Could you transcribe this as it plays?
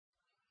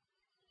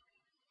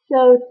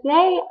So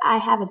today I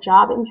have a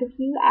job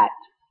interview at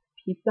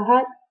Pizza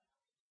Hut.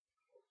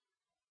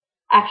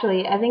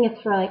 Actually, I think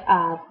it's for like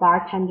a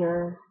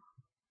bartender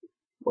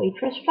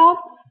waitress job,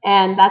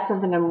 and that's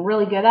something I'm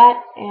really good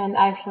at and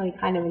I actually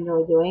kind of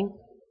enjoy doing,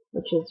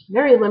 which is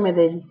very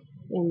limited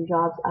in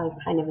jobs I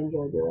kind of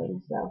enjoy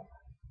doing. So,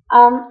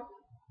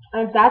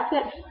 that's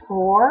at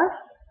 4.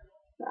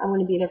 I'm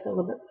going to be there for a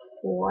little bit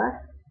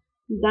before.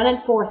 I'm done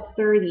at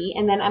 4:30,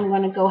 and then I'm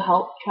going to go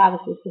help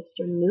Travis's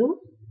sister move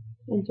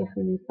into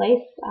her new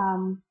place.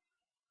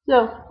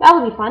 So that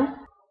will be fun.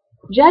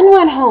 Jen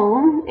went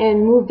home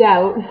and moved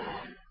out,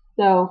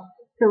 so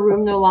her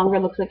room no longer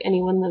looks like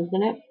anyone lives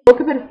in it.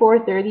 Woke up at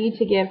 4:30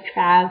 to give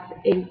Trav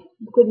a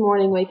good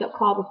morning wake up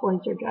call before he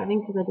started driving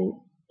because I didn't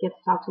get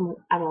to talk to him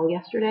at all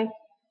yesterday.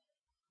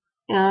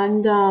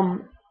 And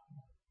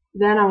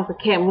then I was like,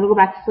 okay, I'm gonna go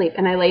back to sleep.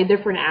 And I laid there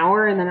for an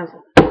hour, and then I was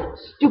like,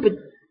 stupid.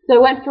 So I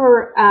went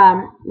for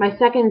my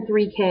second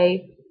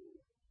 3K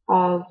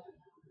of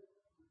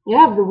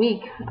the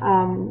week.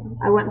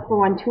 I went for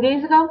one 2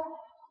 days ago.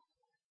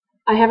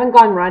 I haven't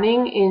gone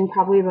running in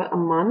probably about a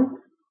month,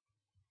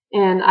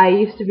 and I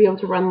used to be able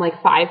to run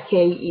like 5K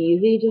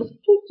easy, just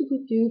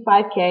do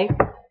 5K.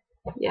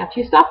 Yeah, if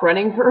you stop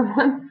running for a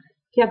month,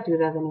 you can't do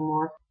that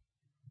anymore.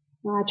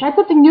 I tried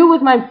something new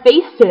with my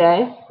face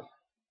today.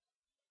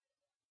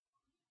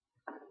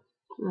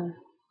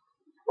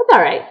 It's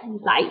alright.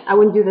 I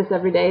wouldn't do this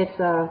every day. It's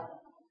a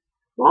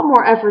lot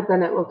more effort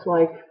than it looks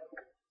like.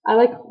 I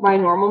like my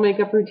normal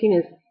makeup routine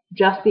is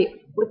just the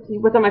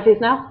what's on my face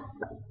now?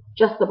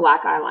 Just the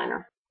black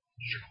eyeliner.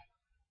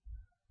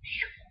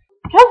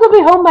 Travis will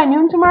be home by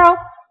noon tomorrow,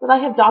 but I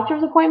have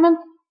doctor's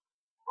appointments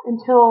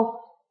until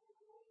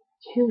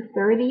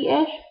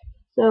 2:30-ish.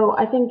 So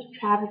I think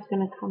Travis is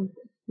gonna come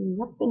pick me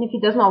up, and if he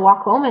doesn't, I'll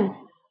walk home, and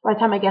by the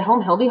time I get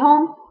home, he'll be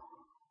home.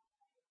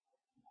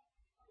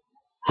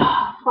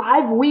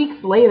 5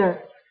 weeks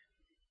later.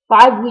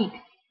 5 weeks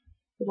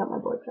without my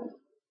boyfriend.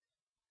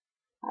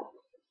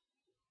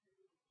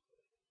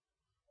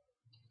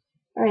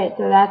 Alright,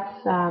 so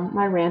that's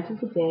my rant of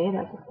the day.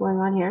 That's what's going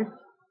on here.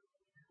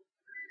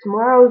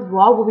 Tomorrow's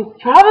vlog will be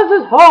Travis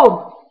is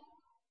home!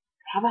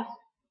 Travis?